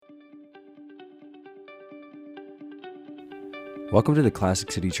Welcome to the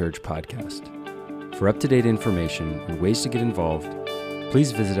Classic City Church podcast. For up-to-date information and ways to get involved,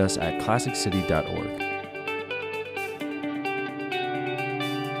 please visit us at classiccity.org.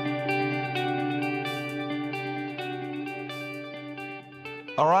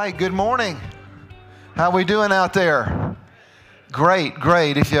 All right, good morning. How we doing out there? Great,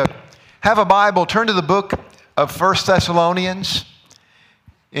 great. If you have a Bible, turn to the book of 1 Thessalonians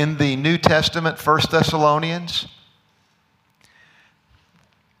in the New Testament, 1 Thessalonians.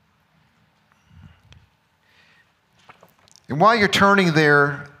 And while you're turning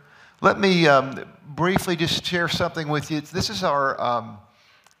there, let me briefly just share something with you. This is our,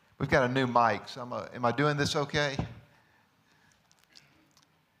 we've got a new mic, so am I doing this okay?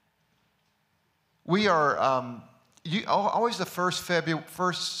 We are always the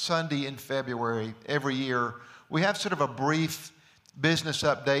first Sunday in February every year. We have sort of a brief business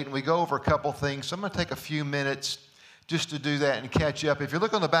update, and we go over a couple things. So I'm going to take a few minutes just to do that and catch up. If you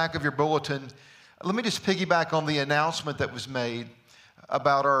look on the back of your bulletin, let me just piggyback on the announcement that was made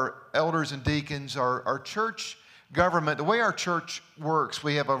about our elders and deacons, our church government. The way our church works,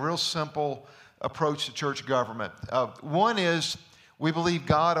 we have a real simple approach to church government. One is we believe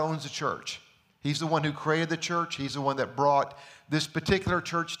God owns the church. He's the one who created the church. He's the one that brought this particular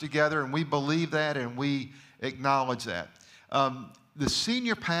church together, and we believe that and we acknowledge that. The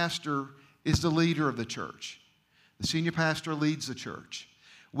senior pastor is the leader of the church. The senior pastor leads the church.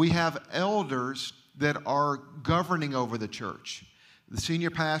 We have elders that are governing over the church. The senior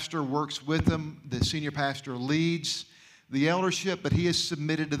pastor works with them. The senior pastor leads the eldership, but he is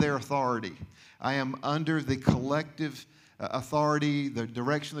submitted to their authority. I am under the collective authority. The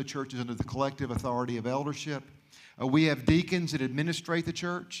direction of the church is under the collective authority of eldership. We have deacons that administrate the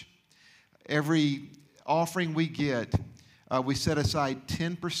church. Every offering we get, we set aside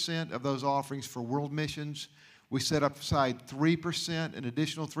 10% of those offerings for world missions. We set aside 3%, an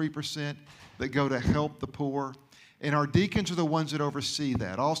additional 3% that go to help the poor. And our deacons are the ones that oversee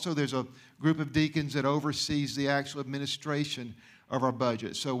that. Also, there's a group of deacons that oversees the actual administration of our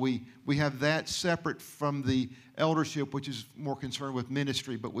budget. So we have that separate from the eldership, which is more concerned with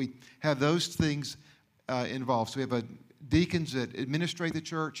ministry. But we have those things involved. So we have deacons that administrate the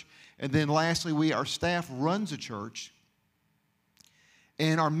church. And then lastly, our staff runs the church.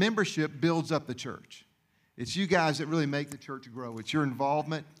 And our membership builds up the church. It's you guys that really make the church grow. It's your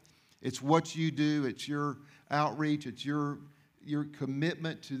involvement. It's what you do. It's your outreach. It's your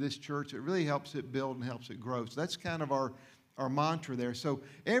commitment to this church. It really helps it build and helps it grow. So that's kind of our mantra there. So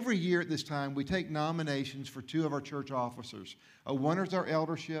every year at this time, we take nominations for two of our church officers. One is our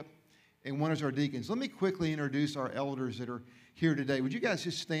eldership, and one is our deacons. Let me quickly introduce our elders that are here today. Would you guys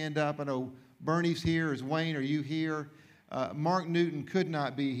just stand up? I know Bernie's here. Is Wayne, are you here? Mark Newton could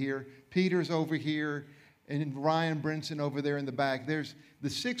not be here. Peter's over here. And Ryan Brinson over there in the back. There's the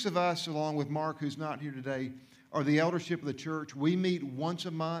six of us, along with Mark, who's not here today, are the eldership of the church. We meet once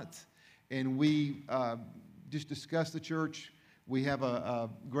a month, and we just discuss the church. We have a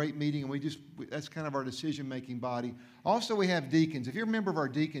great meeting, and that's kind of our decision-making body. Also, we have deacons. If you're a member of our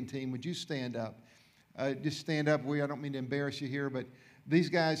deacon team, would you stand up? Just stand up. I don't mean to embarrass you here, but these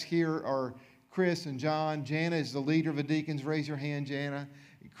guys here are Chris and John. Jana is the leader of the deacons. Raise your hand, Jana.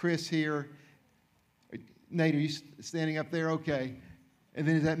 Chris here. Nate, are you standing up there? Okay. And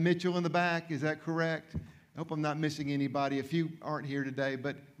then is that Mitchell in the back? Is that correct? I hope I'm not missing anybody. A few aren't here today,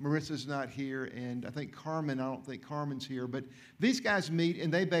 but Marissa's not here. And I don't think Carmen's here. But these guys meet,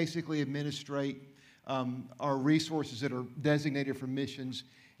 and they basically administrate our resources that are designated for missions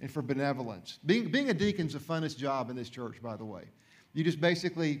and for benevolence. Being a deacon's the funnest job in this church, by the way. You just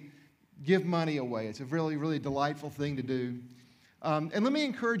basically give money away. It's a really, really delightful thing to do. And let me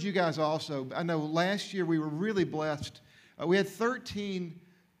encourage you guys also. I know last year we were really blessed. We had 13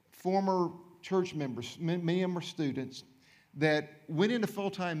 former church members, many of them were students, that went into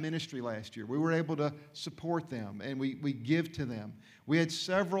full-time ministry last year. We were able to support them, and we give to them. We had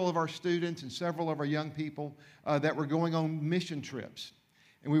several of our students and several of our young people that were going on mission trips,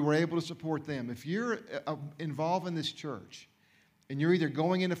 and we were able to support them. If you're involved in this church, and you're either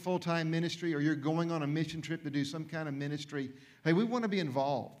going into full-time ministry or you're going on a mission trip to do some kind of ministry, hey, we want to be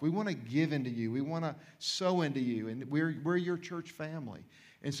involved. We want to give into you. We want to sow into you, and we're your church family.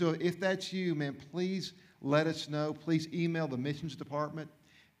 And so if that's you, man, please let us know. Please email the missions department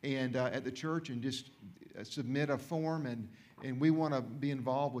and at the church and just submit a form, and we want to be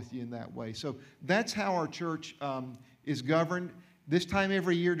involved with you in that way. So that's how our church is governed. This time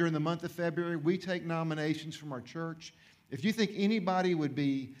every year during the month of February, we take nominations from our church. If you think anybody would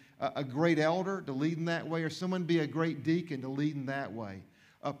be a great elder to lead in that way, or someone be a great deacon to lead in that way,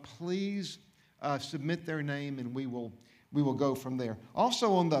 please submit their name, and we will we will go from there.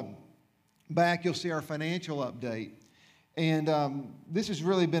 Also on the back, you'll see our financial update. And this has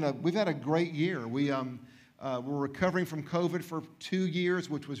really been we've had a great year. We're recovering from COVID for 2 years,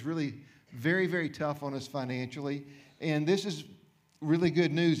 which was really very, very tough on us financially. And this is really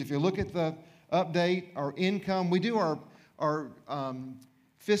good news. If you look at the update, our income, we do our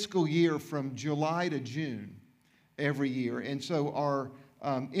fiscal year from July to June every year. And so our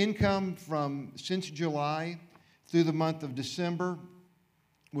income since July through the month of December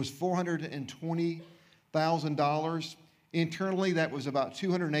was $420,000. Internally, that was about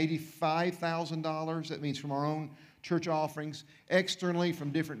 $285,000. That means from our own church offerings. Externally,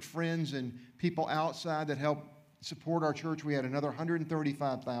 from different friends and people outside that help support our church, we had another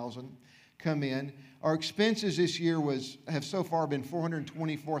 $135,000 come in. Our expenses this year have so far been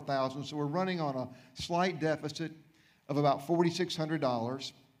 $424,000, so we're running on a slight deficit of about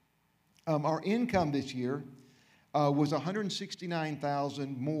 $4,600. Our income this year was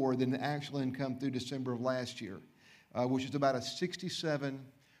 $169,000 more than the actual income through December of last year, which is about a 67%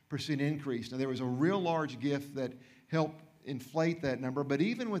 increase. Now, there was a real large gift that helped inflate that number, but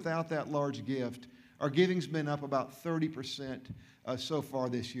even without that large gift, our giving's been up about 30% so far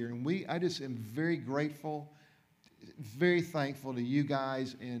this year. And I just am very grateful, very thankful to you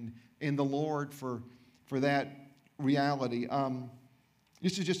guys and the Lord for that reality.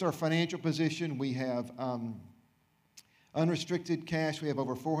 This is just our financial position. We have unrestricted cash. We have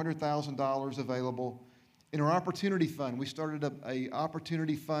over $400,000 available. In our opportunity fund, we started a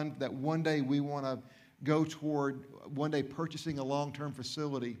opportunity fund that one day we want to go toward one day purchasing a long-term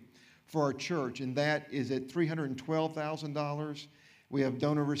facility for our church, and that is at $312,000. We have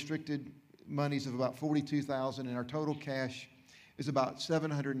donor-restricted monies of about $42,000, and our total cash is about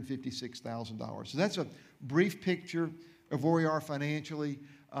 $756,000. So that's a brief picture of where we are financially.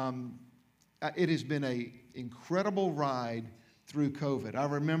 It has been an incredible ride through COVID. I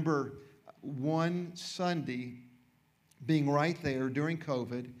remember one Sunday being right there during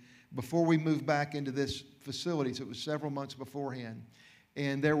COVID before we moved back into this facility, so it was several months beforehand.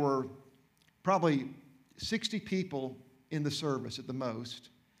 And there were probably 60 people in the service at the most,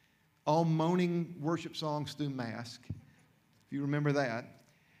 all moaning worship songs through mask, if you remember that.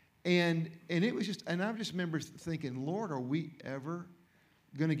 And it was just, and I just remember thinking, Lord, are we ever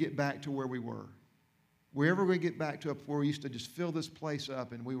going to get back to where we were? We're ever going to get back to where we used to just fill this place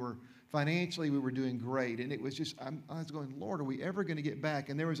up, and we were financially, we were doing great. And it was just, I was going, Lord, are we ever going to get back?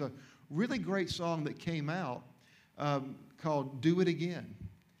 And there was a really great song that came out called Do It Again.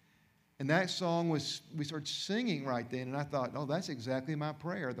 And that song we started singing right then, and I thought, oh, that's exactly my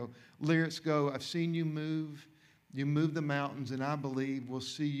prayer. The lyrics go, I've seen you move the mountains, and I believe we'll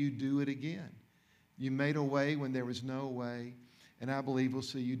see you do it again. You made a way when there was no way, and I believe we'll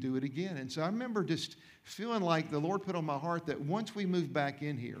see you do it again. And so I remember just feeling like the Lord put on my heart that once we moved back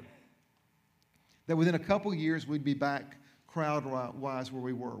in here, that within a couple years we'd be back crowd-wise where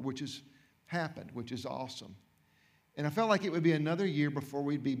we were, which has happened, which is awesome. And I felt like it would be another year before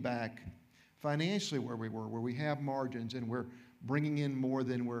we'd be back financially where we were, where we have margins and we're bringing in more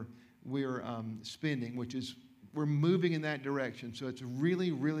than we're spending, which is we're moving in that direction. So it's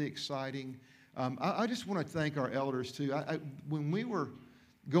really, really exciting. I just want to thank our elders too. When we were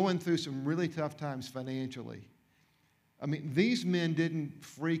going through some really tough times financially, I mean, these men didn't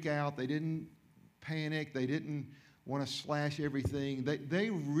freak out. They didn't panic. They didn't want to slash everything. They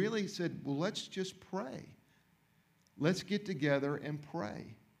really said, well, let's just pray. Let's get together and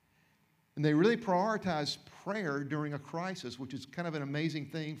pray. And they really prioritized prayer during a crisis, which is kind of an amazing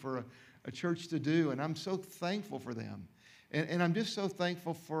thing for a church to do. And I'm so thankful for them. And I'm just so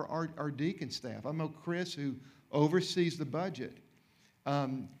thankful for our deacon staff. I know Chris, who oversees the budget.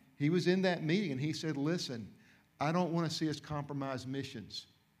 He was in that meeting, and he said, listen, I don't want to see us compromise missions.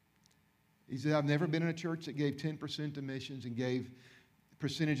 He said, I've never been in a church that gave 10% to missions and gave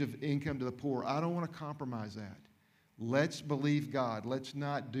percentage of income to the poor. I don't want to compromise that. Let's believe God. Let's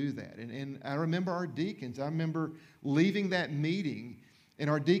not do that. And I remember our deacons. I remember leaving that meeting,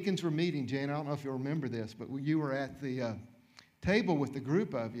 and our deacons were meeting. Jan, I don't know if you'll remember this, but you were at the table with the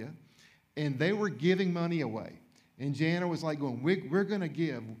group of you, and they were giving money away. And Jana was like going, we're going to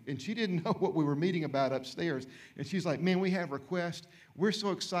give. And she didn't know what we were meeting about upstairs. And she's like, man, we have requests. We're so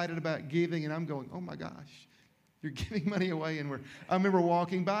excited about giving. And I'm going, oh, my gosh, you're giving money away. And I remember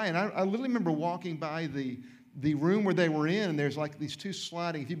walking by, and I literally remember walking by the room where they were in, and there's like these two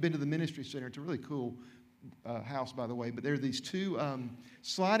sliding, if you've been to the ministry center, it's a really cool house, by the way, but there are these two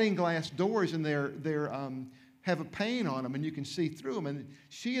sliding glass doors, and they're have a pane on them, and you can see through them. And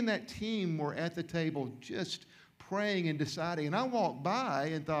she and that team were at the table just praying and deciding. And I walked by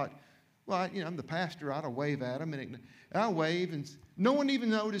and thought, Well, I'm the pastor. I'd wave at them, and I wave, and no one even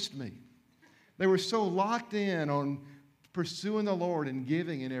noticed me. They were so locked in on pursuing the Lord and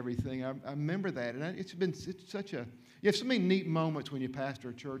giving and everything. I remember that, and it's such a, you have so many neat moments when you pastor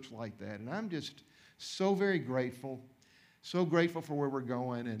a church like that, and I'm just so very grateful for where we're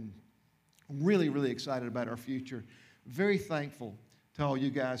going, and really, really excited about our future. Very thankful to all you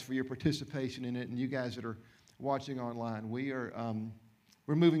guys for your participation in it, and you guys that are watching online.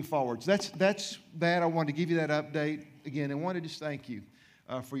 We're moving forward. So that's that. I wanted to give you that update again. I want to just thank you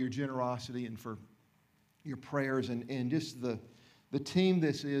for your generosity and for your prayers and just the team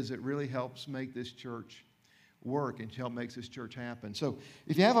this is that really helps make this church work and help makes this church happen. So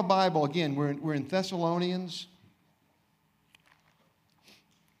if you have a Bible, again, we're in Thessalonians.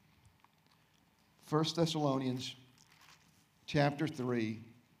 1 Thessalonians chapter 3.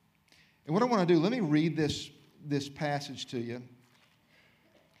 And what I want to do, let me read this passage to you.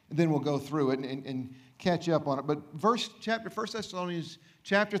 And then we'll go through it and catch up on it. But 1 Thessalonians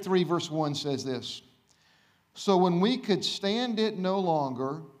chapter 3, verse 1 says this. So when we could stand it no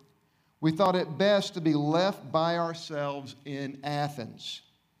longer, we thought it best to be left by ourselves in Athens.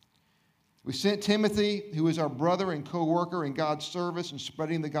 We sent Timothy, who is our brother and co-worker in God's service and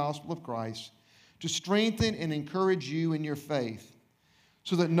spreading the gospel of Christ, to strengthen and encourage you in your faith,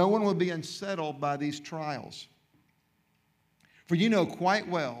 so that no one will be unsettled by these trials. For you know quite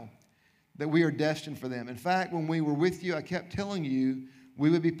well that we are destined for them. In fact, when we were with you, I kept telling you we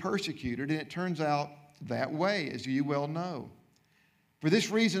would be persecuted, and it turns out that way, as you well know. For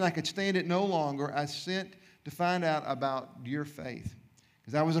this reason, I could stand it no longer. I sent to find out about your faith,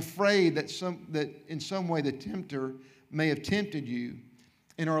 because I was afraid that in some way the tempter may have tempted you,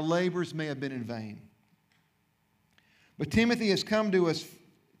 and our labors may have been in vain. But Timothy has come to us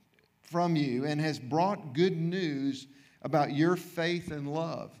from you and has brought good news about your faith and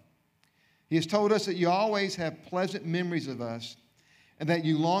love. He has told us that you always have pleasant memories of us and that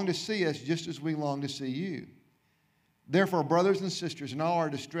you long to see us just as we long to see you. Therefore, brothers and sisters, in all our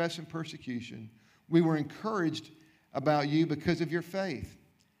distress and persecution, we were encouraged about you because of your faith.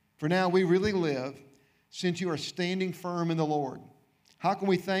 For now we really live, since you are standing firm in the Lord. How can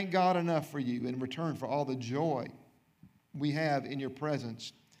we thank God enough for you in return for all the joy we have in your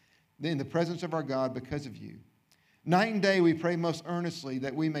presence, in the presence of our God because of you? Night and day we pray most earnestly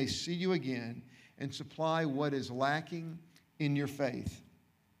that we may see you again and supply what is lacking in your faith.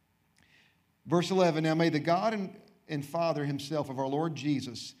 Verse 11, now may the God and Father himself of our Lord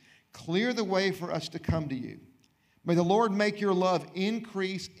Jesus clear the way for us to come to you. May the Lord make your love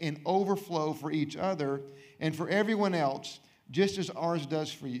increase and overflow for each other and for everyone else, just as ours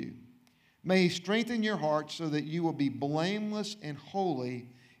does for you. May he strengthen your hearts so that you will be blameless and holy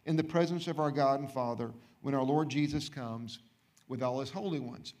in the presence of our God and Father when our Lord Jesus comes with all his holy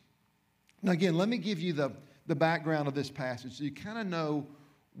ones. Now again, let me give you the background of this passage so you kind of know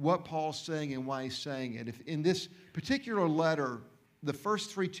what Paul's saying and why he's saying it. If in this particular letter, the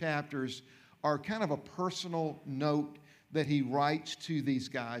first 3 chapters are kind of a personal note that he writes to these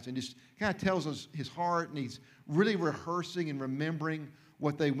guys and just kind of tells us his heart, and he's really rehearsing and remembering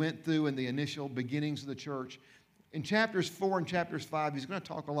what they went through in the initial beginnings of the church. In chapters 4 and chapters 5, he's going to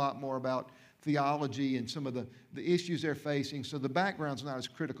talk a lot more about theology and some of the issues they're facing, so the background's not as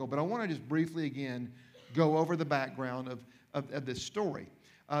critical. But I want to just briefly again go over the background of this story.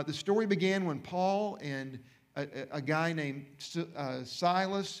 The story began when Paul and a guy named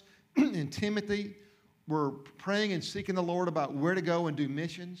Silas and Timothy were praying and seeking the Lord about where to go and do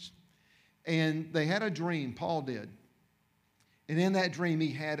missions. And they had a dream, Paul did. And in that dream,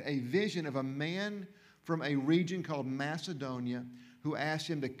 he had a vision of a man from a region called Macedonia who asked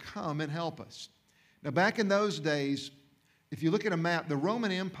him to come and help us. Now, back in those days, if you look at a map, the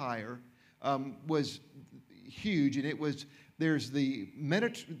Roman Empire was huge, and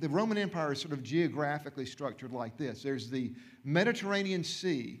the Roman Empire is sort of geographically structured like this. There's the Mediterranean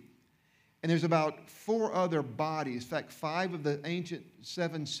Sea, and there's about 4 other bodies. In fact, 5 of the ancient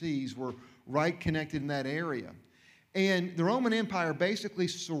 7 seas were right connected in that area. And the Roman Empire basically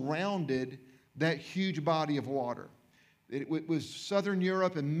surrounded that huge body of water. It was southern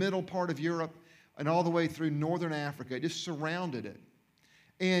Europe and middle part of Europe and all the way through northern Africa. It just surrounded it.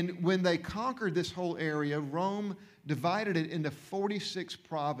 And when they conquered this whole area, Rome divided it into 46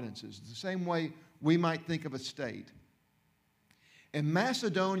 provinces, the same way we might think of a state. And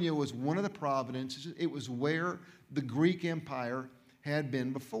Macedonia was one of the provinces. It was where the Greek Empire had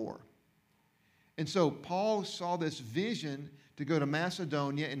been before. And so Paul saw this vision to go to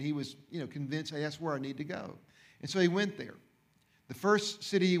Macedonia, and he was, convinced, hey, that's where I need to go. And so he went there. The first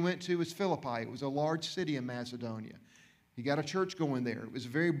city he went to was Philippi. It was a large city in Macedonia. He got a church going there. It was a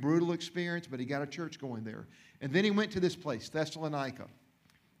very brutal experience, but he got a church going there. And then he went to this place, Thessalonica,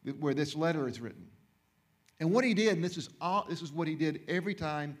 where this letter is written. And what he did, and this is what he did every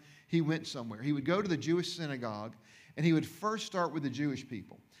time he went somewhere. He would go to the Jewish synagogue, and he would first start with the Jewish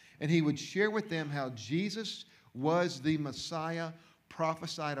people. And he would share with them how Jesus was the Messiah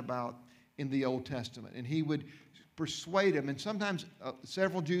prophesied about in the Old Testament. And he would persuade them. And sometimes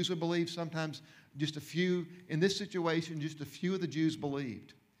several Jews would believe, sometimes just a few. In this situation, just a few of the Jews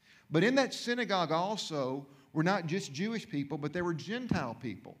believed. But in that synagogue also were not just Jewish people, but there were Gentile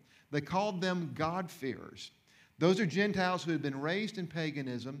people. They called them God-fearers. Those are Gentiles who had been raised in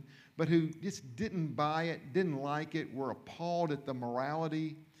paganism, but who just didn't buy it, didn't like it, were appalled at the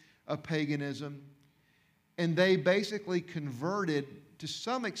morality of paganism. And they basically converted, to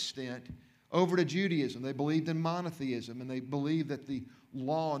some extent, over to Judaism. They believed in monotheism, and they believed that the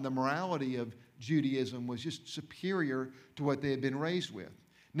law and the morality of Judaism was just superior to what they had been raised with.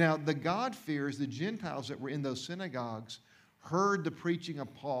 Now, the God-fearers, the Gentiles that were in those synagogues, heard the preaching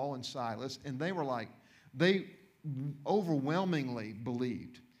of Paul and Silas, and they overwhelmingly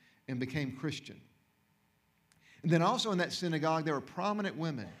believed and became Christian. And then also in that synagogue, there were prominent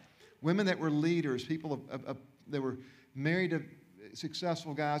women that were leaders, people that were married to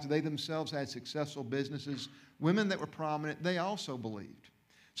successful guys. They themselves had successful businesses. Women that were prominent, they also believed.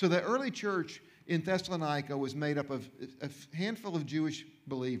 So the early church in Thessalonica was made up of a handful of Jewish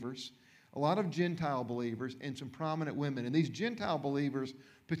believers, a lot of Gentile believers, and some prominent women. And these Gentile believers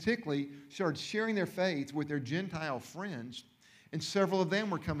particularly started sharing their faith with their Gentile friends, and several of them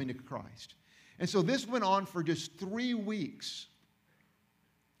were coming to Christ. And so this went on for just 3 weeks,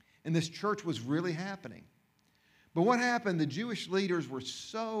 and this church was really happening. But what happened, the Jewish leaders were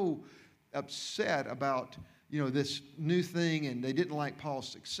so upset about this new thing, and they didn't like Paul's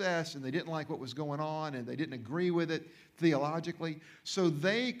success, and they didn't like what was going on, and they didn't agree with it theologically. So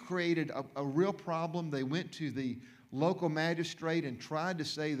they created a real problem. They went to the local magistrate and tried to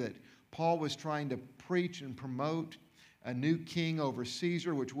say that Paul was trying to preach and promote a new king over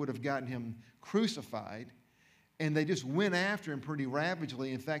Caesar, which would have gotten him crucified. And they just went after him pretty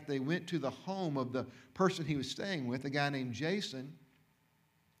ravagely. In fact, they went to the home of the person he was staying with, a guy named Jason.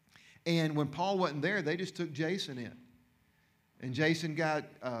 And when Paul wasn't there, they just took Jason in. And Jason got,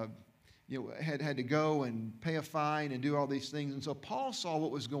 had to go and pay a fine and do all these things. And so Paul saw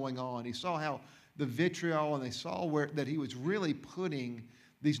what was going on. He saw how the vitriol, and they saw that he was really putting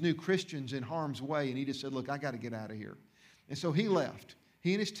these new Christians in harm's way. And he just said, look, I got to get out of here. And so he left.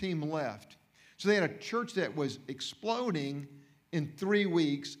 He and his team left. So they had a church that was exploding in 3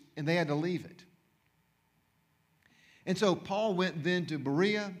 weeks, and they had to leave it. And so Paul went then to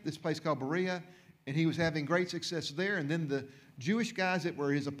Berea, this place called Berea, and he was having great success there. And then the Jewish guys that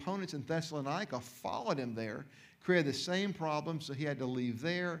were his opponents in Thessalonica followed him there, created the same problem, so he had to leave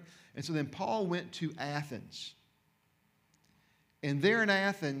there. And so then Paul went to Athens. And there in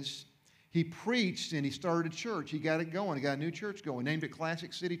Athens, he preached and he started a church. He got it going. He got a new church going, named it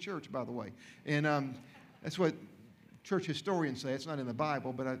Classic City Church, by the way. And that's what church historians say. It's not in the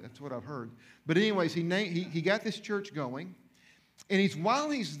Bible, but that's what I've heard. But anyways, he got this church going. And while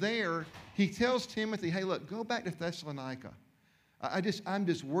he's there, he tells Timothy, hey, look, go back to Thessalonica. I'm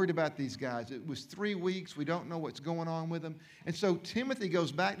just worried about these guys. It was 3 weeks. We don't know what's going on with them. And so Timothy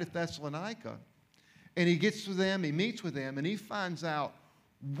goes back to Thessalonica, and he gets to them, he meets with them, and he finds out,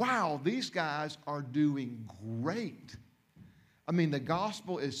 wow, these guys are doing great. I mean, the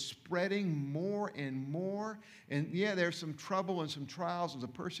gospel is spreading more and more. And yeah, there's some trouble and some trials and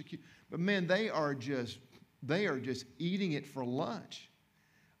some persecution. But man, they are just eating it for lunch.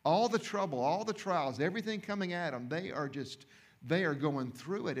 All the trouble, all the trials, everything coming at them, they are going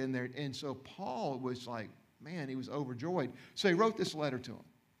through it. And so Paul was like, man, he was overjoyed. So he wrote this letter to them.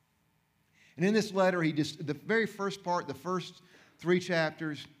 And in this letter, the very first part, the first 3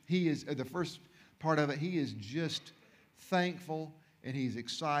 chapters, the first part of it, he is just thankful, and he's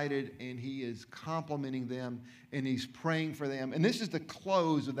excited, and he is complimenting them, and he's praying for them. And this is the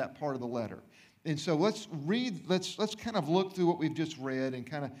close of that part of the letter. And so let's kind of look through what we've just read and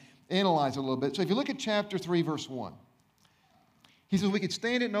kind of analyze it a little bit. So if you look at chapter 3, verse 1, he says, we could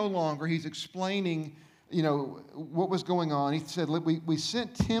stand it no longer. He's explaining, what was going on. He said, we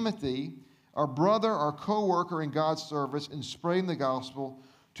sent Timothy, our brother, our co-worker in God's service, in spreading the gospel,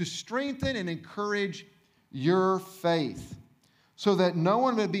 to strengthen and encourage your faith, so that no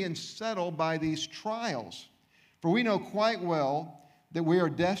one may be unsettled by these trials. For we know quite well that we are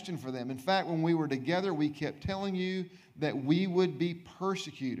destined for them. In fact, when we were together, we kept telling you that we would be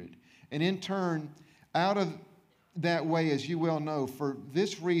persecuted. And in turn, out of that way, as you well know, for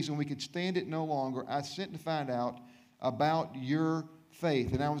this reason we could stand it no longer, I sent to find out, about your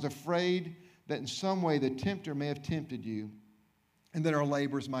faith. And I was afraid that in some way the tempter may have tempted you and that our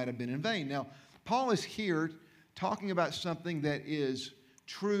labors might have been in vain. Now, Paul is here talking about something that is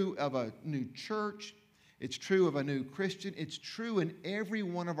true of a new church. It's true of a new Christian. It's true in every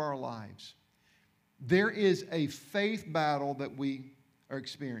one of our lives. There is a faith battle that we are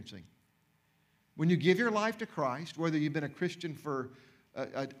experiencing. When you give your life to Christ, whether you've been a Christian for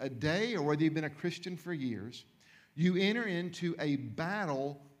a day or whether you've been a Christian for years, you enter into a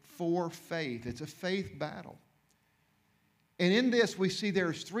battle for faith. It's a faith battle. And in this, we see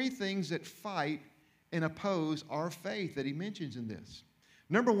there's three things that fight and oppose our faith that he mentions in this.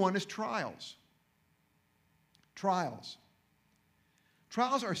 Number one is trials. Trials.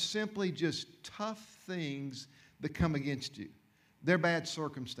 Trials are simply just tough things that come against you. They're bad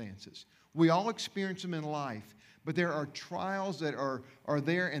circumstances. We all experience them in life, but there are trials that are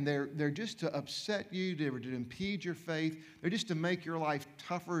there, and they're just to upset you, to impede your faith. They're just to make your life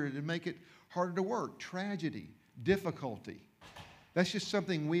tougher, to make it harder to work. Tragedy, difficulty. That's just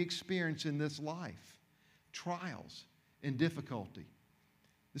something we experience in this life. Trials and difficulty.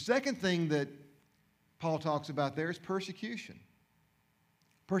 The second thing that Paul talks about there is persecution.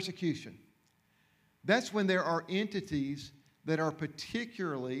 Persecution. That's when there are entities that are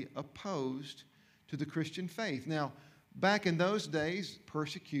particularly opposed to the Christian faith. Now, back in those days,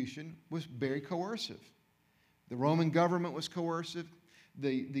 persecution was very coercive. The Roman government was coercive.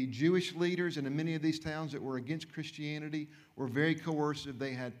 The Jewish leaders in many of these towns that were against Christianity were very coercive.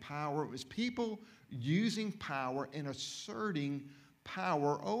 They had power. It was people using power and asserting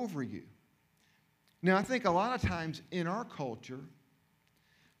power over you. Now, I think a lot of times in our culture,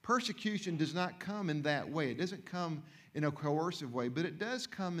 persecution does not come in that way. It doesn't come in a coercive way, but it does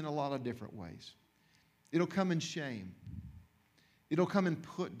come in a lot of different ways. It'll come in shame. It'll come in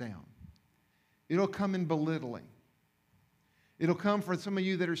put down. It'll come in belittling. It'll come for some of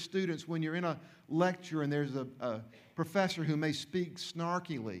you that are students when you're in a lecture and there's a professor who may speak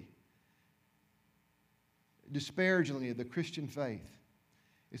snarkily, disparagingly of the Christian faith.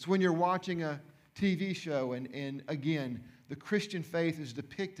 It's when you're watching a TV show and again, the Christian faith is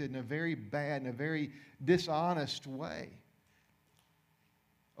depicted in a very bad, in a very dishonest way.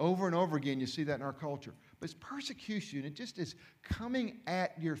 Over and over again, you see that in our culture. But it's persecution. It just is coming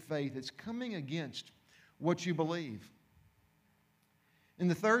at your faith. It's coming against what you believe. And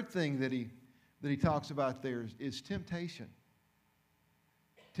the third thing that he talks about there is temptation.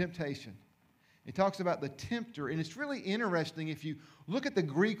 Temptation. He talks about the tempter, and it's really interesting if you look at the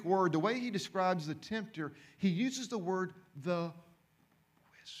Greek word, the way he describes the tempter, he uses the word the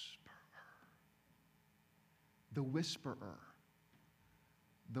whisperer. The whisperer.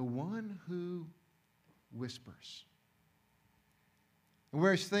 The one who whispers. And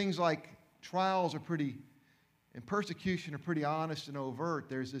whereas things like trials are pretty, and persecution are pretty honest and overt,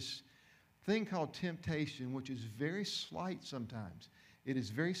 there's this thing called temptation, which is very slight sometimes. It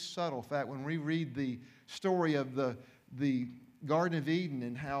is very subtle. In fact, when we read the story of the Garden of Eden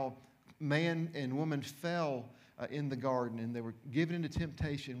and how man and woman fell in the garden and they were given into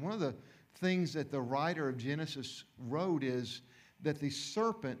temptation, one of the things that the writer of Genesis wrote is that the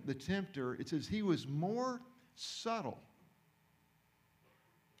serpent, the tempter, it says he was more subtle,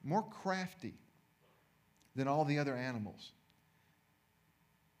 more crafty than all the other animals.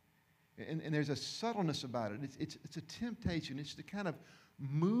 And there's a subtleness about it. It's a temptation. It's to kind of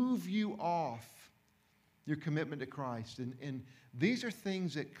move you off your commitment to Christ. And these are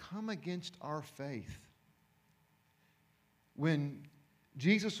things that come against our faith. When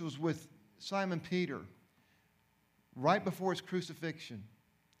Jesus was with Simon Peter, right before his crucifixion,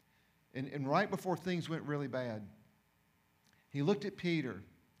 and right before things went really bad, he looked at Peter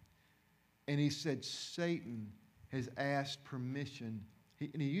and he said, Satan has asked permission.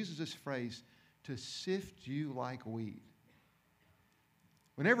 And he uses this phrase, to sift you like wheat.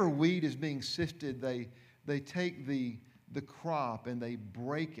 Whenever wheat is being sifted, they take the crop and they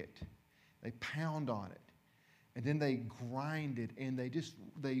break it. They pound on it. And then they grind it, and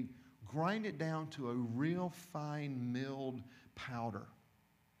they grind it down to a real fine milled powder.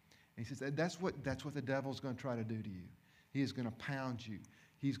 And he says, that's what the devil's going to try to do to you. He is going to pound you.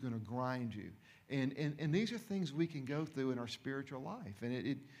 He's going to grind you. And these are things we can go through in our spiritual life. And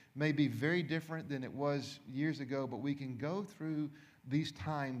it may be very different than it was years ago, but we can go through these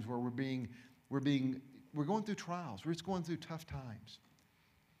times where we're going through trials. We're just going through tough times.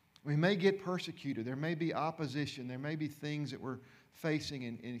 We may get persecuted. There may be opposition. There may be things that we're facing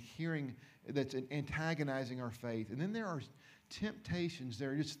and hearing that's antagonizing our faith. And then there are temptations.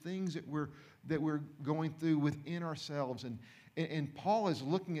 There are just things that we're going through within ourselves. And Paul is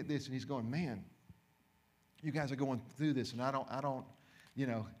looking at this and he's going, man, you guys are going through this, and I don't,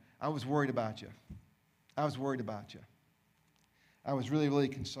 I was worried about you. I was worried about you. I was really, really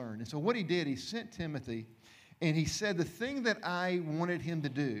concerned. And so what he did, he sent Timothy, and he said the thing that I wanted him to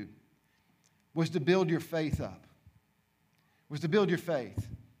do was to build your faith up, was to build your faith.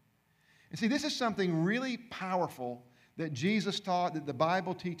 And see, this is something really powerful that Jesus taught, that the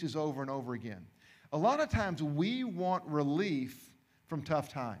Bible teaches over and over again. A lot of times we want relief from tough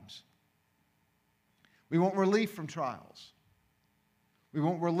times. We want relief from trials. We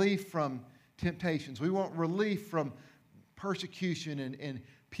want relief from temptations. We want relief from persecution and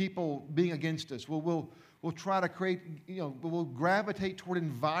people being against us. We'll try to create, we'll gravitate toward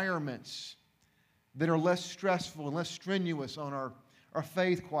environments that are less stressful and less strenuous on our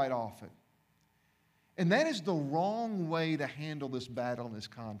faith quite often. And that is the wrong way to handle this battle and this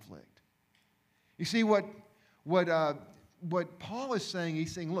conflict. You see, what Paul is saying,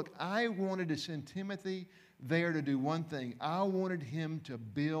 he's saying, look, I wanted to send Timothy there to do one thing. I wanted him to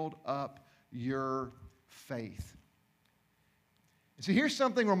build up your faith. And so here's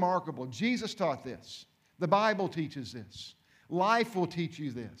something remarkable. Jesus taught this. The Bible teaches this. Life will teach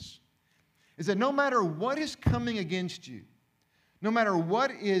you this. Is that no matter what is coming against you, no matter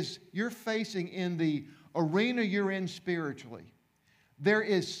what is you're facing in the arena you're in spiritually, there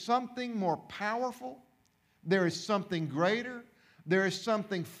is something more powerful, there is something greater, there is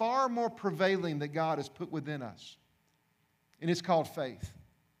something far more prevailing that God has put within us. And it's called faith.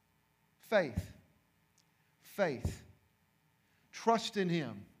 Faith. Faith. Trust in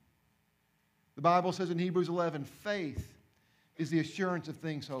Him. The Bible says in Hebrews 11, faith is the assurance of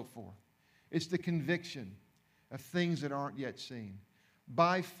things hoped for. It's the conviction of things that aren't yet seen.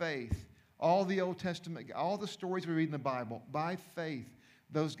 By faith, all the Old Testament, all the stories we read in the Bible, by faith,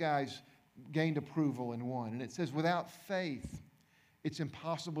 those guys gained approval and won. And it says, without faith, it's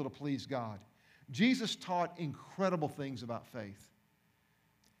impossible to please God. Jesus taught incredible things about faith.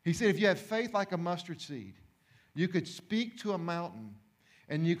 He said, if you have faith like a mustard seed, you could speak to a mountain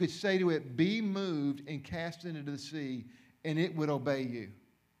and you could say to it, be moved and cast into the sea, and it would obey you.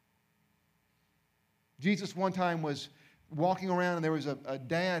 Jesus one time was walking around, and there was a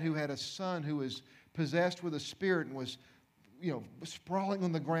dad who had a son who was possessed with a spirit and was, sprawling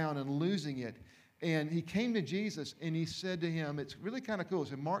on the ground and losing it. And he came to Jesus, and he said to him, it's really kind of cool.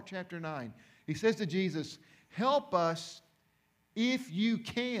 It's in Mark chapter 9. He says to Jesus, help us if you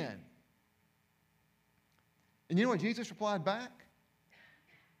can. And you know what Jesus replied back?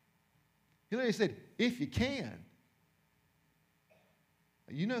 He literally said, if you can.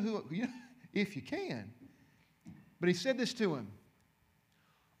 If you can. But he said this to him,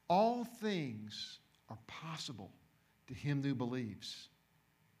 all things are possible to him who believes.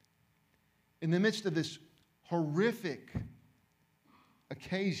 In the midst of this horrific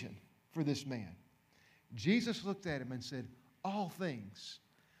occasion for this man, Jesus looked at him and said, all things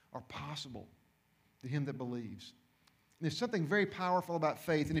are possible to him that believes. And there's something very powerful about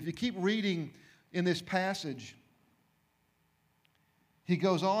faith. And if you keep reading in this passage, he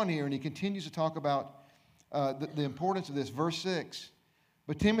goes on here and he continues to talk about the importance of this. Verse 6,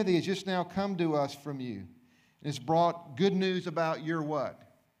 but Timothy has just now come to us from you and has brought good news about your what?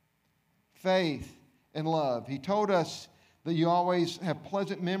 Faith and love. He told us that you always have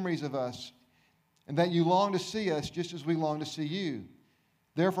pleasant memories of us and that you long to see us just as we long to see you.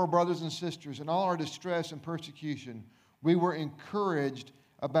 Therefore, brothers and sisters, in all our distress and persecution, we were encouraged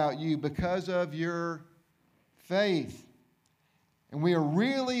about you because of your faith. And we are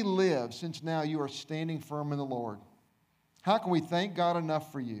really live since now you are standing firm in the Lord. How can we thank God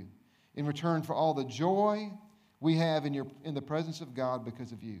enough for you in return for all the joy we have in the presence of God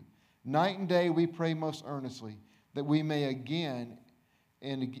because of you? Night and day we pray most earnestly that we may again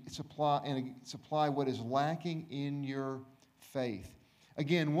supply what is lacking in your faith.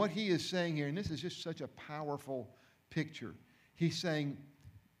 Again, what he is saying here, and this is just such a powerful picture, he's saying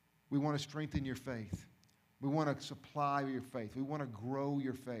we want to strengthen your faith. We want to supply your faith. We want to grow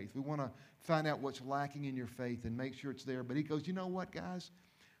your faith. We want to find out what's lacking in your faith and make sure it's there. But he goes, you know what, guys?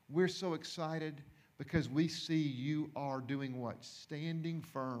 We're so excited because we see you are doing what? Standing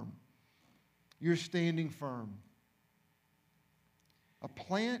firm. You're standing firm. A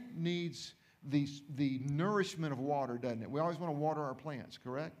plant needs the nourishment of water, doesn't it? We always want to water our plants,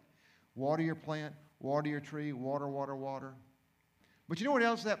 correct? Water your plant, water your tree, water, water, water. But you know what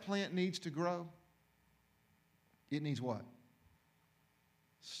else that plant needs to grow? It needs what?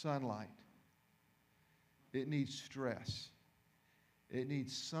 Sunlight. It needs stress. It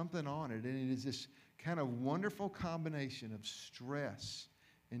needs something on it. And it is this kind of wonderful combination of stress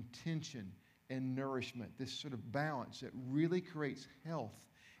and tension and nourishment, this sort of balance that really creates health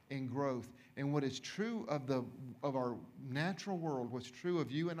and growth. And what is true of our natural world, what's true of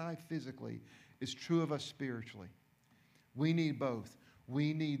you and I physically, is true of us spiritually. We need both.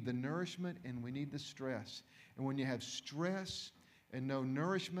 We need the nourishment and we need the stress. And when you have stress and no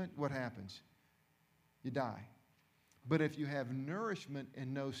nourishment, what happens? You die. But if you have nourishment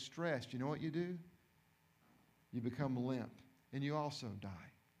and no stress, you know what you do? You become limp and you also die.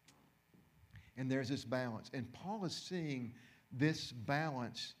 And there's this balance. And Paul is seeing this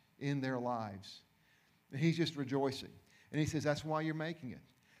balance in their lives. And he's just rejoicing. And he says, that's why you're making it.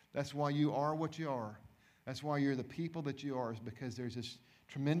 That's why you are what you are. That's why you're the people that you are, is because there's this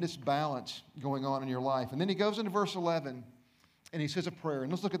tremendous balance going on in your life. And then he goes into verse 11, and he says a prayer.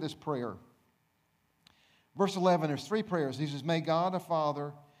 And let's look at this prayer. Verse 11, there's three prayers. He says, may God the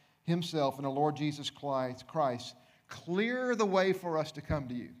Father himself and the Lord Jesus Christ clear the way for us to come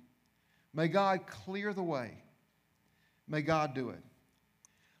to you. May God clear the way. May God do it.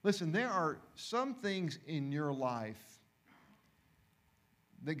 Listen, there are some things in your life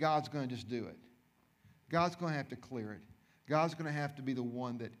that God's going to just do it. God's going to have to clear it. God's going to have to be the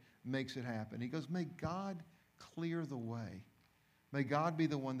one that makes it happen. He goes, may God clear the way. May God be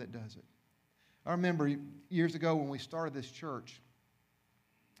the one that does it. I remember years ago when we started this church,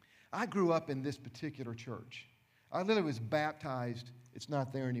 I grew up in this particular church. I literally was baptized. It's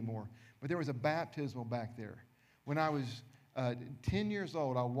not there anymore. But there was a baptismal back there. When I was 10 years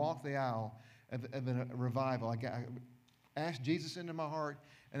old, I walked the aisle of a revival. I asked Jesus into my heart,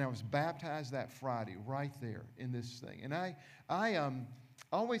 and I was baptized that Friday right there in this thing. And I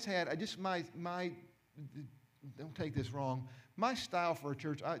always had, don't take this wrong, my style for a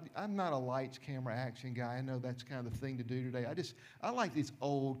church, I'm not a lights, camera, action guy. I know that's kind of the thing to do today. I like these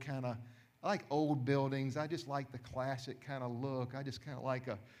old I like old buildings. I just like the classic kind of look. I just kind of like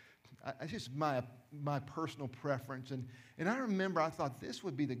it's just my personal preference. And I remember I thought this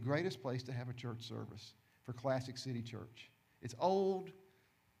would be the greatest place to have a church service for Classic City Church. It's old,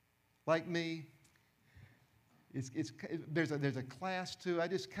 like me. There's a class to it. I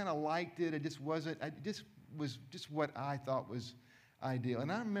just kind of liked it. It was just what I thought was ideal.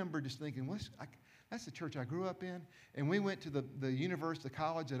 And I remember just thinking, that's the church I grew up in. And we went to the university, the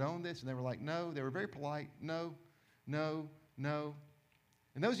college that owned this, and they were like, no. They were very polite. No, no, no.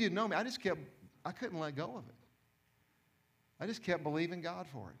 And those of you who know me, I couldn't let go of it. I just kept believing God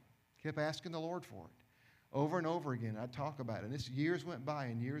for it. Kept asking the Lord for it. Over and over again, I'd talk about it. And years went by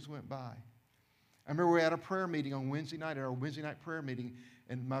and years went by. I remember we had a prayer meeting on Wednesday night, our Wednesday night prayer meeting,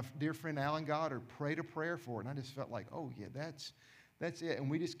 and my dear friend Alan Goddard prayed a prayer for it. And I just felt like, oh, yeah, that's it. And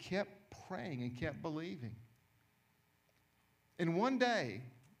we just kept praying and kept believing. And one day,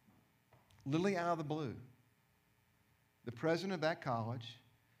 literally out of the blue, the president of that college,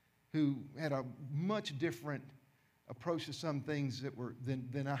 who had a much different approach to some things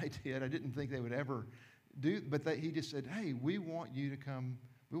than I did, I didn't think they would ever do, but he just said, hey, we want you to come.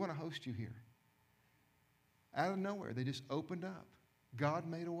 We want to host you here. Out of nowhere, they just opened up. God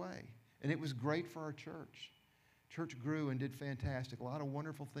made a way. And it was great for our church. Church grew and did fantastic. A lot of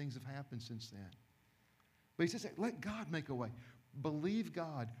wonderful things have happened since then. But he says, let God make a way. Believe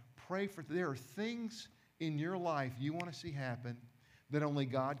God. Pray for. There are things in your life you want to see happen that only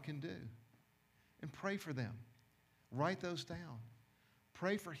God can do. And pray for them. Write those down.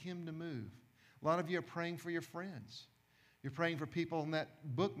 Pray for Him to move. A lot of you are praying for your friends. You're praying for people in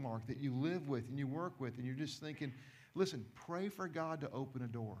that bookmark that you live with and you work with, and you're just thinking, listen, pray for God to open a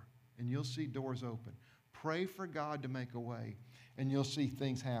door, and you'll see doors open. Pray for God to make a way, and you'll see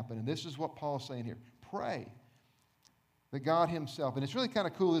things happen. And this is what Paul's saying here. Pray that God Himself, and it's really kind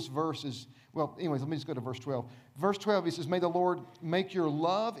of cool, this verse is, well, anyways, let me just go to verse 12. Verse 12, he says, may the Lord make your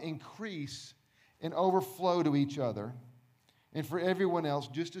love increase and overflow to each other and for everyone else,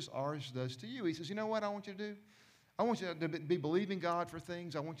 just as ours does to you. He says, you know what I want you to do? I want you to be believing God for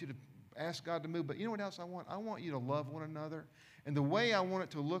things. I want you to ask God to move. But you know what else I want? I want you to love one another. And the way I want it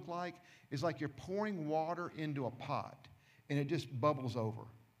to look like is like you're pouring water into a pot, and it just bubbles over.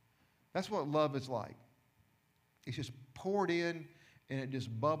 That's what love is like. It's just poured in, and it just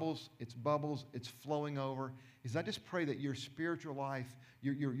bubbles. It's flowing over. I just pray that your spiritual life,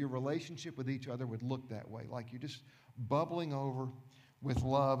 your relationship with each other would look that way, like you're just bubbling over with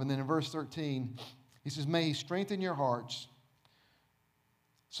love. And then in verse 13, he says, may He strengthen your hearts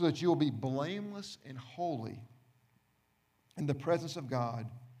so that you will be blameless and holy in the presence of God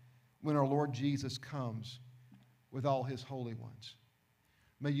when our Lord Jesus comes with all His holy ones.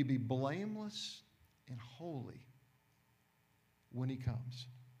 May you be blameless and holy when He comes.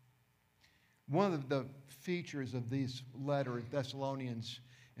 One of the features of this letter in Thessalonians,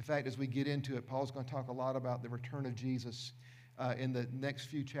 in fact, as we get into it, Paul's going to talk a lot about the return of Jesus. in the next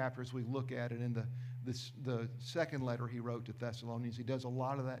few chapters we look at it. In the second letter he wrote to Thessalonians, he does a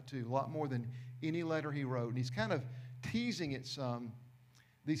lot of that too, a lot more than any letter he wrote. And he's kind of teasing it some,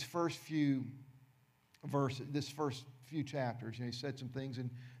 these first few verses, this first few chapters. You know, he said some things in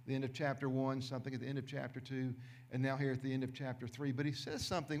the end of chapter 1, something at the end of chapter 2, and now here at the end of chapter 3. But he says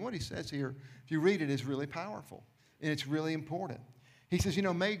something, what he says here, if you read it, is really powerful, and it's really important. He says, you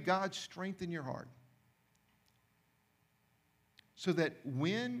know, may God strengthen your heart so that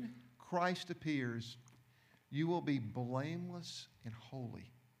when Christ appears, you will be blameless and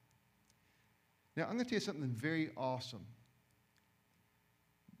holy. Now, I'm going to tell you something very awesome.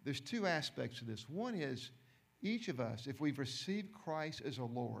 There's two aspects to this. One is each of us, if we've received Christ as our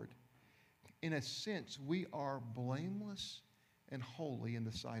Lord, in a sense, we are blameless and holy in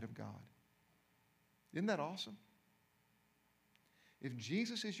the sight of God. Isn't that awesome? If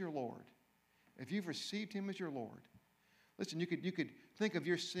Jesus is your Lord, if you've received him as your Lord, listen, you could think of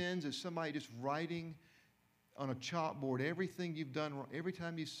your sins as somebody just writing on a chalkboard everything you've done wrong, every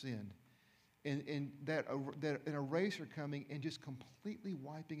time you've sinned, and that an eraser coming and just completely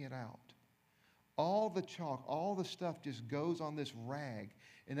wiping it out. All the chalk, all the stuff just goes on this rag.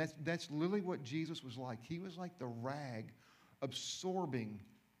 And that's literally what Jesus was like. He was like the rag absorbing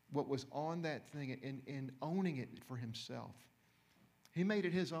what was on that thing and owning it for himself. He made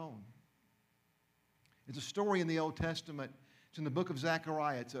it his own. It's a story in the Old Testament. It's in the book of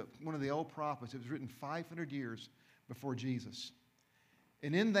Zechariah. It's one of the old prophets. It was written 500 years before Jesus.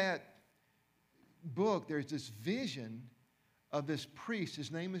 And in that book, there's this vision of this priest.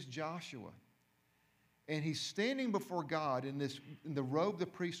 His name is Joshua. And he's standing before God in the robe the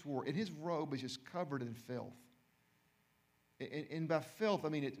priest wore. And his robe is just covered in filth. And by filth, I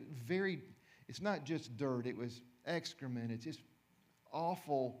mean, it's not just dirt. It was excrement. It's just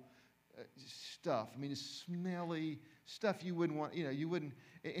awful stuff. I mean, it's smelly stuff you wouldn't want, you wouldn't.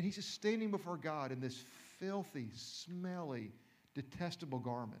 And he's just standing before God in this filthy, smelly, detestable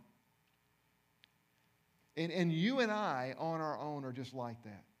garment. And you and I on our own are just like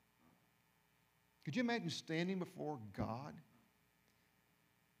that. Could you imagine standing before God?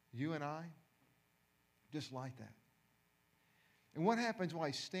 You and I, just like that. And what happens while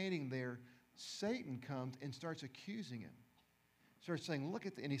he's standing there? Satan comes and starts accusing him. Starts saying, look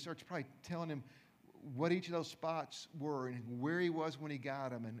at and he starts probably telling him what each of those spots were and where he was when he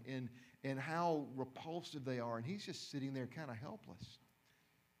got them and how repulsive they are. And he's just sitting there kind of helpless.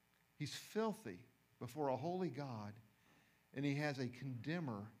 He's filthy before a holy God, and he has a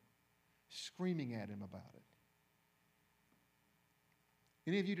condemner screaming at him about it.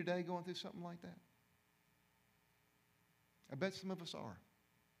 Any of you today going through something like that? I bet some of us are.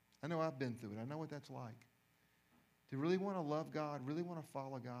 I know I've been through it. I know what that's like. To really want to love God, really want to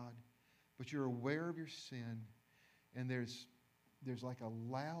follow God, but you're aware of your sin, and there's like a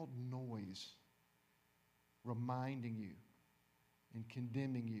loud noise reminding you and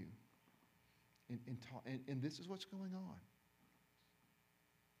condemning you. And this is what's going on.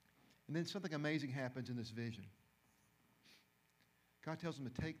 And then something amazing happens in this vision. God tells him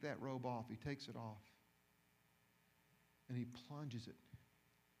to take that robe off. He takes it off. And he plunges it.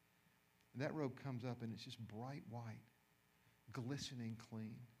 And that robe comes up and it's just bright white, glistening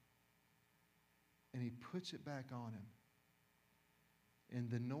clean. And he puts it back on him. And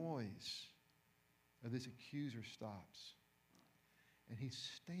the noise of this accuser stops. And he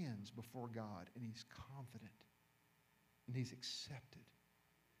stands before God and he's confident. And he's accepted.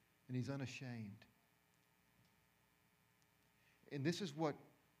 And he's unashamed. And this is what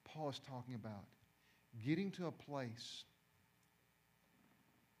Paul is talking about. Getting to a place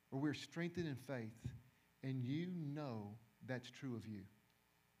where we're strengthened in faith and you know that's true of you.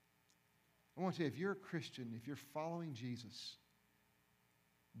 I want to tell you, if you're a Christian, if you're following Jesus,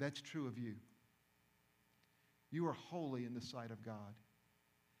 that's true of you. You are holy in the sight of God.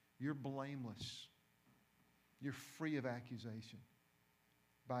 You're blameless. You're free of accusation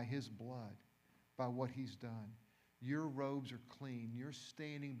by his blood, by what he's done. Your robes are clean. Your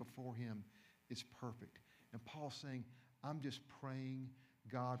standing before him is perfect. And Paul's saying, I'm just praying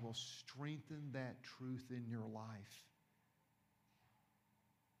God will strengthen that truth in your life.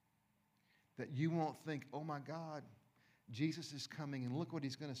 That you won't think, oh my God, Jesus is coming and look what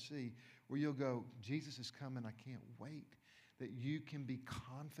he's going to see. Where you'll go, Jesus is coming, I can't wait. That you can be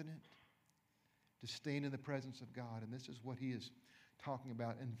confident to stand in the presence of God. And this is what he is talking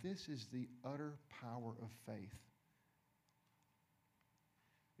about. And this is the utter power of faith.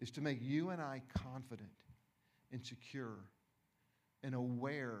 Is to make you and I confident and secure and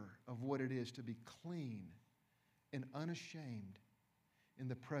aware of what it is to be clean and unashamed in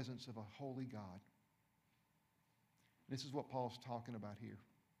the presence of a holy God. This is what Paul's talking about here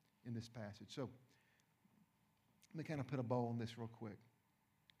in this passage. So let me kind of put a bow on this real quick.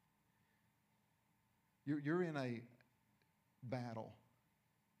 You're in a battle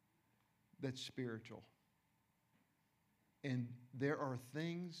that's spiritual. And there are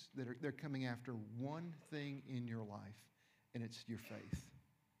things that they're coming after one thing in your life, and it's your faith.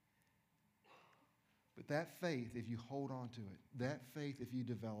 But that faith, if you hold on to it, that faith, if you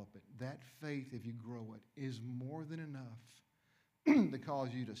develop it, that faith, if you grow it, is more than enough to cause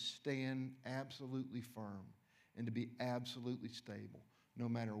you to stand absolutely firm and to be absolutely stable, no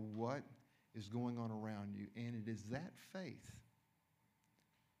matter what is going on around you. And it is that faith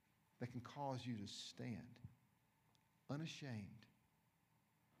that can cause you to stand unashamed,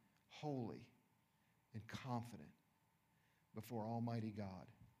 holy, and confident before Almighty God.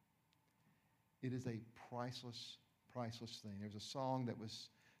 It is a priceless, priceless thing. There's a song that was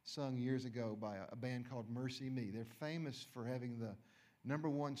sung years ago by a band called Mercy Me. They're famous for having the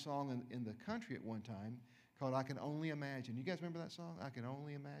 #1 song in the country at one time called I Can Only Imagine. You guys remember that song, I Can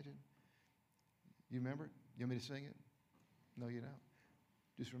Only Imagine? You remember it? You want me to sing it? No, you don't.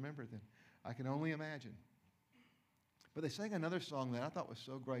 Just remember it then. I Can Only Imagine. But they sang another song that I thought was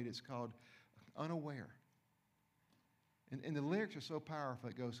so great. It's called Unaware. And the lyrics are so powerful.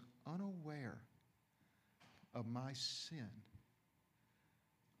 It goes, unaware of my sin,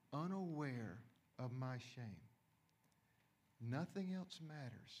 unaware of my shame. Nothing else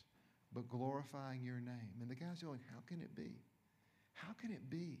matters but glorifying your name. And the guy's going, how can it be? How can it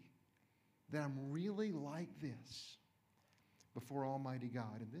be that I'm really like this before Almighty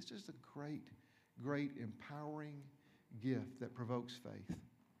God? And this is the great, great empowering gift that provokes faith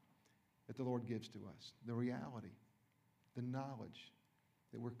that the Lord gives to us. The reality, the knowledge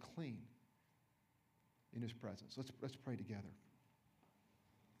that we're clean in His presence. Let's pray together.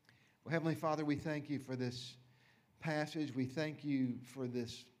 Well, Heavenly Father, we thank You for this passage. We thank You for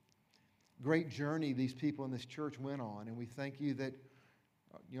this great journey these people in this church went on. And we thank You that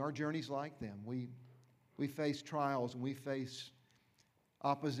our journey's like them. We face trials, and we face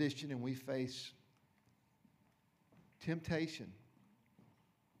opposition, and we face temptation.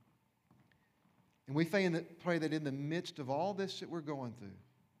 And we pray that in the midst of all this that we're going through,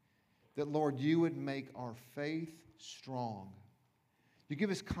 that, Lord, You would make our faith strong. You give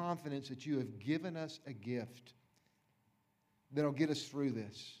us confidence that You have given us a gift that will get us through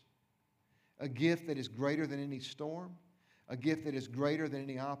this. A gift that is greater than any storm. A gift that is greater than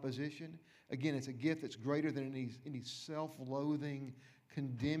any opposition. Again, it's a gift that's greater than any self-loathing,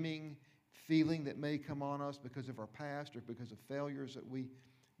 condemning feeling that may come on us because of our past or because of failures that we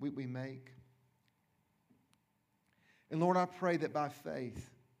make. And Lord, I pray that by faith,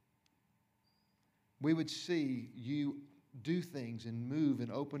 we would see You do things and move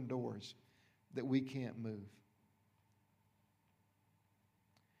and open doors that we can't move.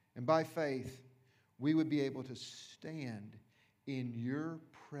 And by faith, we would be able to stand in Your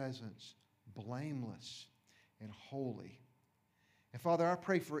presence blameless and holy. And Father, I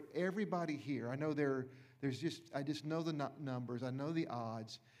pray for everybody here. I know I just know the numbers. I know the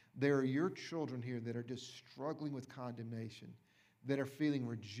odds. There are Your children here that are just struggling with condemnation, that are feeling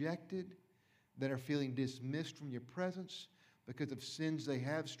rejected, that are feeling dismissed from Your presence because of sins they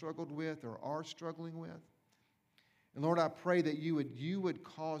have struggled with or are struggling with. And Lord, I pray that you would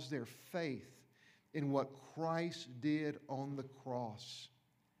cause their faith in what Christ did on the cross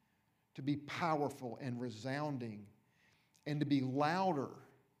to be powerful and resounding and to be louder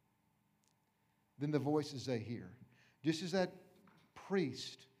than the voices they hear. Just as that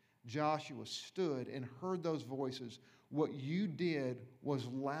priest, Joshua, stood and heard those voices, what You did was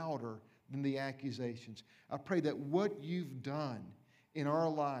louder than the accusations. I pray that what You've done in our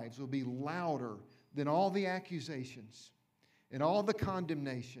lives will be louder than all the accusations and all the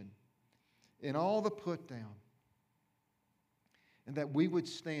condemnation and all the put down. And that we would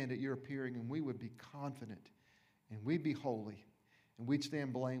stand at Your appearing and we would be confident and we'd be holy and we'd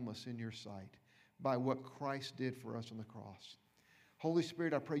stand blameless in Your sight by what Christ did for us on the cross. Holy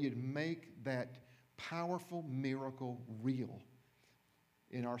Spirit, I pray You'd make that powerful miracle real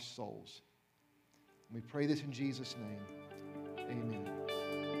in our souls. We pray this in Jesus' name. Amen.